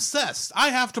 I'm obsessed. I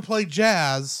have to play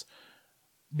jazz,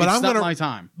 but it's not my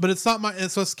time. But it's not my,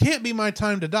 and so it can't be my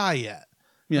time to die yet.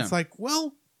 Yeah. It's like,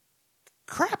 well,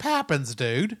 crap happens,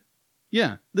 dude.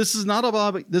 Yeah. This is not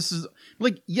about, this is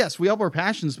like, yes, we have our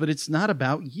passions, but it's not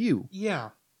about you. Yeah.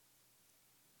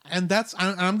 And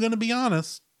I'm going to be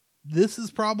honest, this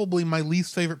is probably my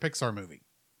least favorite Pixar movie.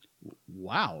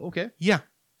 Wow. Okay. Yeah,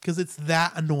 because it's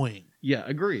that annoying. Yeah,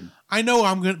 agreed. I know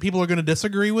people are going to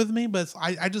disagree with me, but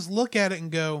I just look at it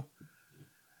and go,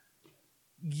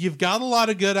 you've got a lot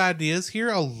of good ideas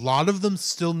here. A lot of them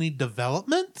still need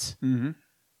development,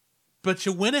 but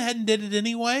you went ahead and did it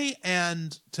anyway.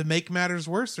 And to make matters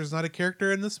worse, there's not a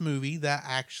character in this movie that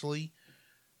actually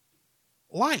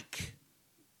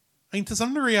I mean, to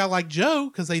some degree, I like Joe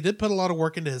because they did put a lot of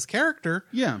work into his character.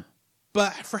 Yeah.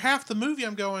 But for half the movie,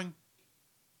 I'm going,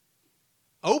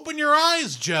 open your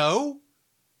eyes, Joe.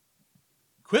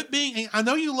 Quit being, I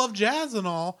know you love jazz and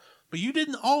all, but you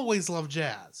didn't always love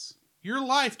jazz. Your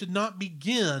life did not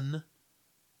begin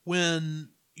when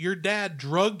your dad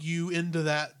drug you into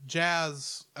that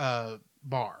jazz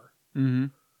bar. Mm-hmm.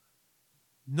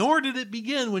 Nor did it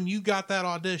begin when you got that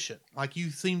audition, like you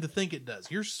seem to think it does.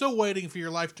 You're still waiting for your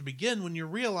life to begin when you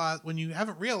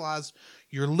haven't realized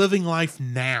you're living life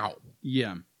now.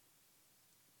 Yeah.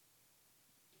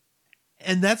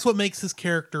 And that's what makes his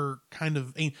character kind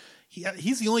of,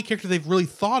 he's the only character they've really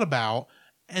thought about.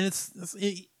 And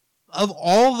of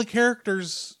all the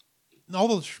characters, all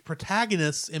the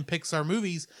protagonists in Pixar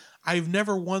movies, I've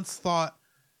never once thought,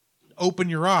 open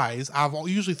your eyes. I've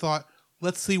usually thought,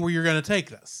 let's see where you're going to take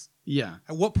this. Yeah.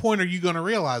 At what point are you going to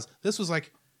realize? This was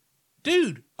like,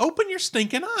 dude, open your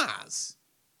stinking eyes.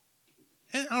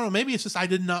 And I don't know, maybe it's just I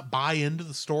did not buy into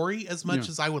the story as much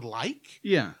as I would like.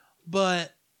 Yeah.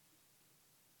 But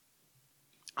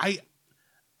I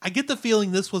get the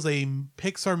feeling this was a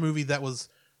Pixar movie that was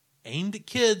aimed at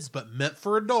kids but meant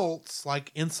for adults,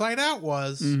 like Inside Out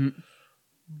was. Mm-hmm.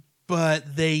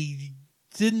 But they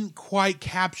didn't quite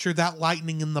capture that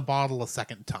lightning in the bottle a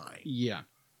second time. Yeah.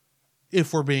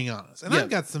 If we're being honest. And I've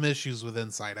got some issues with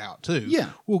Inside Out too. Yeah.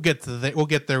 We'll get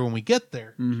there when we get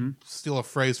there. Mm-hmm. Steal a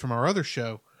phrase from our other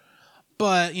show.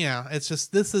 But yeah, it's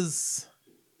just it's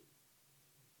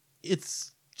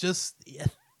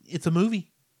a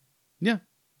movie. Yeah.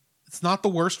 It's not the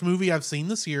worst movie I've seen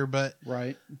this year, but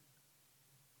right.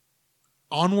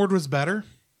 Onward was better.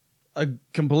 I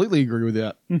completely agree with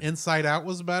that. Inside Out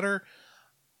was better.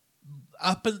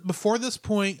 Before this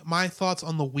point, my thoughts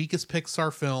on the weakest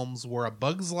Pixar films were A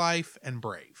Bug's Life and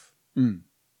Brave. Mm.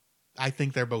 I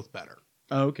think they're both better.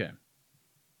 Oh, okay.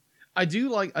 I do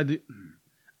like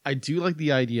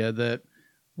the idea that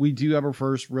we do have our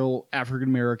first real African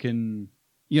American,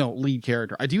 lead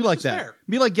character. I do like that. Fair.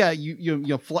 Be like, yeah,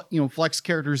 you flex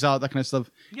characters out, that kind of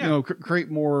stuff. Yeah. Create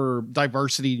more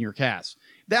diversity in your cast.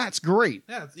 That's great.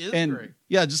 Yeah, it is great.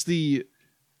 Yeah, just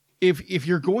if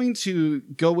you're going to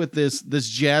go with this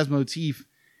jazz motif,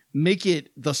 make it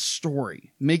the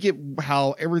story. Make it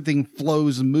how everything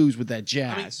flows and moves with that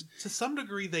jazz. I mean, to some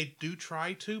degree, they do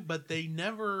try to, but they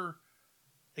never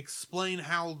explain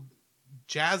how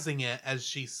jazzing it, as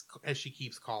she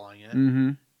keeps calling it,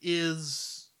 mm-hmm.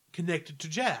 is connected to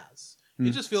jazz. Mm-hmm.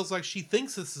 It just feels like she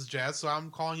thinks this is jazz, so I'm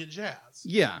calling it jazz.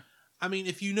 Yeah. I mean,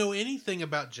 if you know anything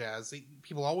about jazz,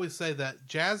 people always say that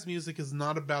jazz music is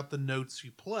not about the notes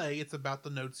you play, it's about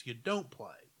the notes you don't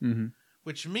play. Mm-hmm.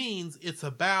 Which means it's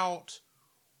about...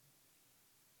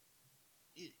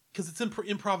 Because it's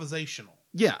improvisational.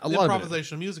 Yeah, a lot of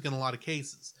improvisational music in a lot of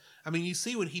cases. I mean, you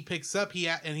see when he picks up, he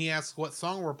asks what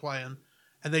song we're playing,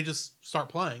 and they just start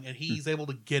playing, and he's able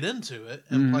to get into it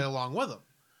and mm-hmm. play along with them.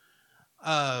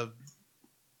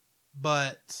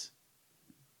 But...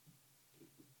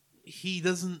 he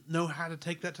doesn't know how to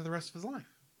take that to the rest of his life.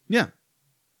 Yeah.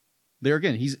 There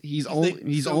again, he's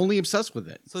only obsessed with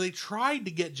it. So they tried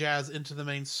to get jazz into the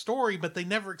main story, but they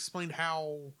never explained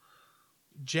how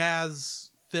jazz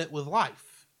fit with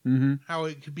life. Mm-hmm. How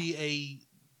it could be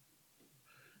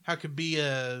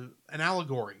an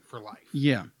allegory for life.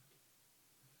 Yeah.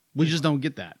 We just don't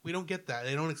get that. We don't get that.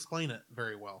 They don't explain it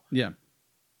very well. Yeah.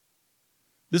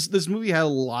 This movie had a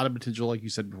lot of potential, like you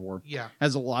said before. Yeah.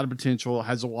 Has a lot of potential,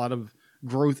 has a lot of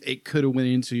growth it could have went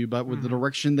into, but with the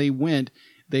direction they went,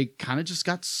 they kind of just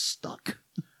got stuck.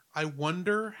 I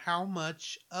wonder how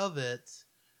much of it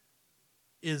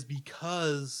is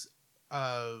because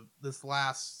this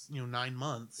last 9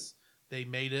 months they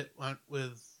made it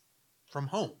from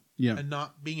home. Yeah. And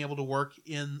not being able to work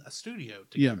in a studio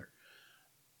together. Yeah.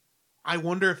 I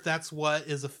wonder if that's what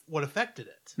affected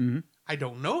it. Mm-hmm. I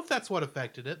don't know if that's what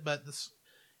affected it, but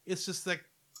it's just like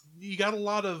you got a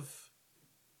lot of...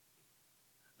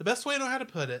 The best way I know how to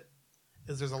put it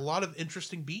is there's a lot of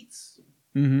interesting beats,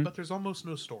 mm-hmm. but there's almost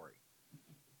no story.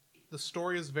 The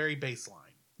story is very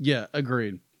baseline. Yeah,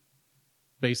 agreed.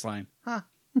 Baseline. Huh.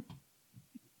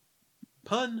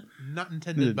 Pun not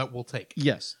intended, but we'll take.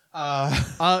 Yes.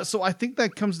 So I think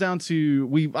that comes down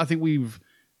to I think we've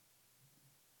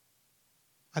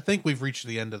reached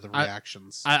the end of the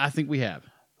reactions. I think we have.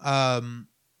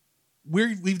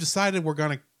 We've decided we're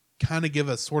going to kind of give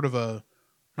a sort of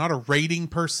not a rating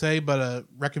per se, but a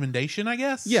recommendation, I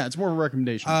guess. Yeah, it's more of a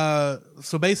recommendation.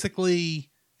 So basically,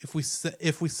 if we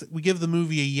give the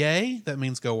movie a yay, that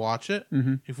means go watch it.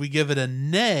 Mm-hmm. If we give it a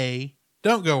nay,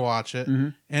 don't go watch it. Mm-hmm.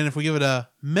 And if we give it a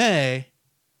meh,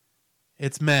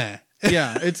 it's meh.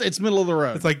 Yeah, it's middle of the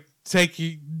road. It's like take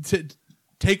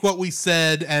what we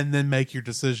said and then make your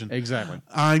decision. Exactly.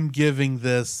 I'm giving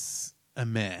this a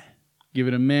meh. Give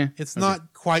it a meh. It's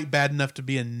not quite bad enough to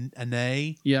be a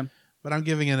nay. Yeah. But I'm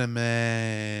giving it a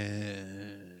meh.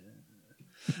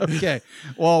 Okay.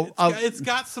 Well, it's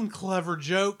got some clever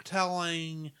joke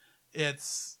telling.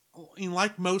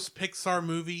 Like most Pixar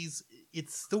movies,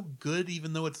 it's still good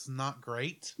even though it's not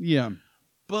great. Yeah.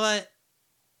 But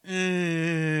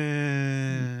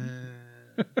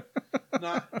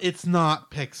it's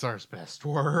not Pixar's best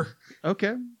work.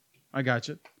 Okay. I got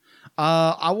you.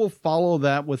 I will follow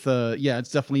that with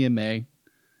it's definitely a May.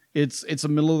 It's a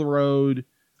middle of the road.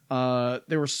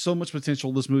 There was so much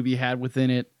potential this movie had within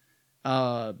it.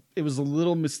 It was a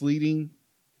little misleading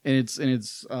in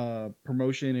its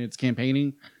promotion and its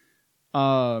campaigning.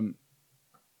 But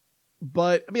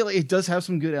I mean, like, it does have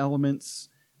some good elements.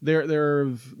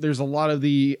 There's a lot of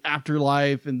the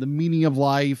afterlife and the meaning of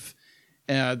life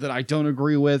that I don't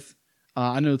agree with.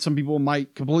 I know some people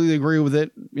might completely agree with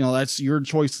it. You know, that's your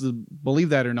choice to believe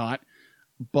that or not.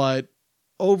 But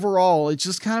overall, it's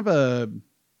just kind of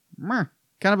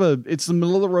it's the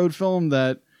middle of the road film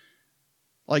that,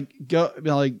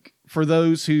 like, for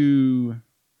those who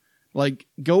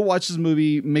go watch this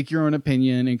movie, make your own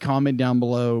opinion, and comment down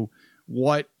below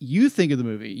what you think of the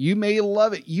movie. You may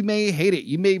love it, you may hate it,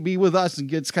 you may be with us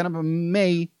and it's kind of a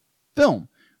May film.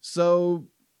 So,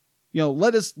 you know,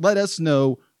 let us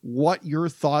know what your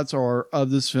thoughts are of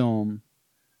this film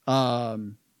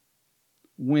when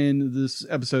this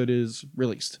episode is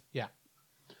released. Yeah.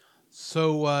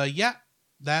 So,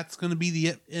 that's going to be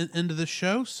the end of the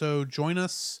show. So join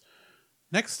us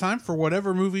next time for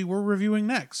whatever movie we're reviewing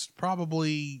next.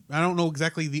 Probably, I don't know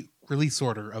exactly the release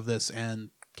order of this and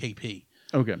KP.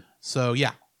 Okay. So,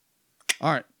 yeah.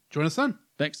 All right. Join us then.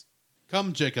 Thanks.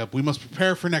 Come, Jacob. We must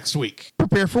prepare for next week.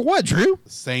 Prepare for what, Drew? The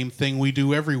same thing we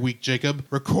do every week, Jacob.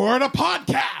 Record a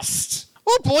podcast.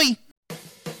 Oh, boy.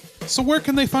 So where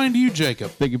can they find you,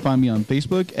 Jacob? They can find me on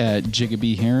Facebook at Jacob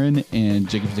B. Heron and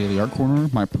Jacob's Daily Art Corner,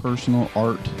 my personal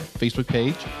art Facebook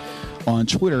page. On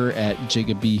Twitter at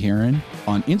Jacob B. Heron.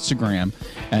 On Instagram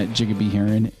at Jacob B.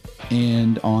 Heron.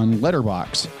 And on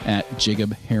Letterboxd at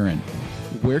Jacob Heron.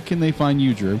 Where can they find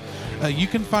you, Drew? You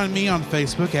can find me on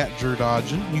Facebook at Drew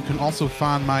Dodgen. You can also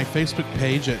find my Facebook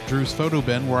page at Drew's Photo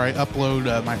Bin, where I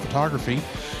upload my photography.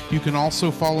 You can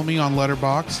also follow me on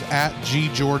Letterboxd at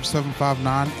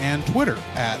GGeorge759 and Twitter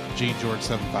at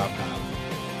GGeorge759.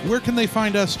 Where can they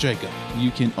find us, Jacob?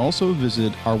 You can also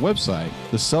visit our website,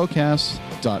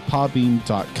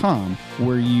 thecellcast.podbean.com,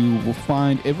 where you will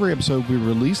find every episode we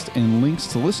released and links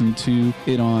to listen to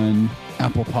it on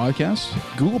Apple Podcasts,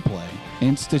 Google Play,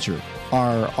 and Stitcher.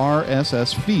 Our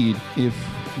RSS feed, if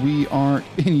we aren't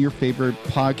in your favorite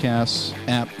podcast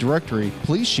app directory,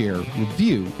 please share,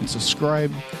 review, and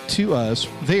subscribe to us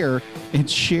there and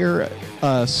share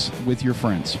us with your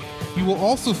friends. You will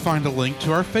also find a link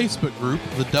to our Facebook group,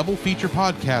 the Double Feature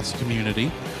Podcast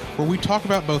Community, where we talk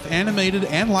about both animated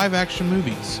and live-action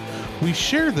movies. We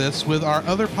share this with our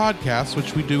other podcasts,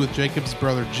 which we do with Jacob's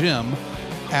brother Jim,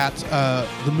 at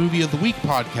the Movie of the Week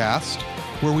podcast,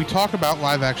 where we talk about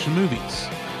live-action movies.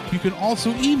 You can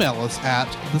also email us at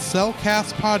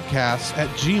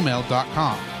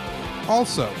thecellcastpodcast@gmail.com.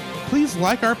 Also, please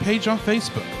like our page on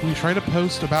Facebook. We try to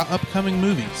post about upcoming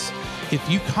movies. If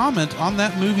you comment on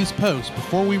that movie's post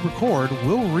before we record,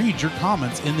 we'll read your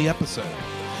comments in the episode.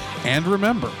 And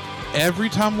remember, every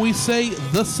time we say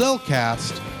The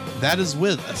Cellcast, that is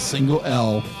with a single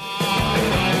L.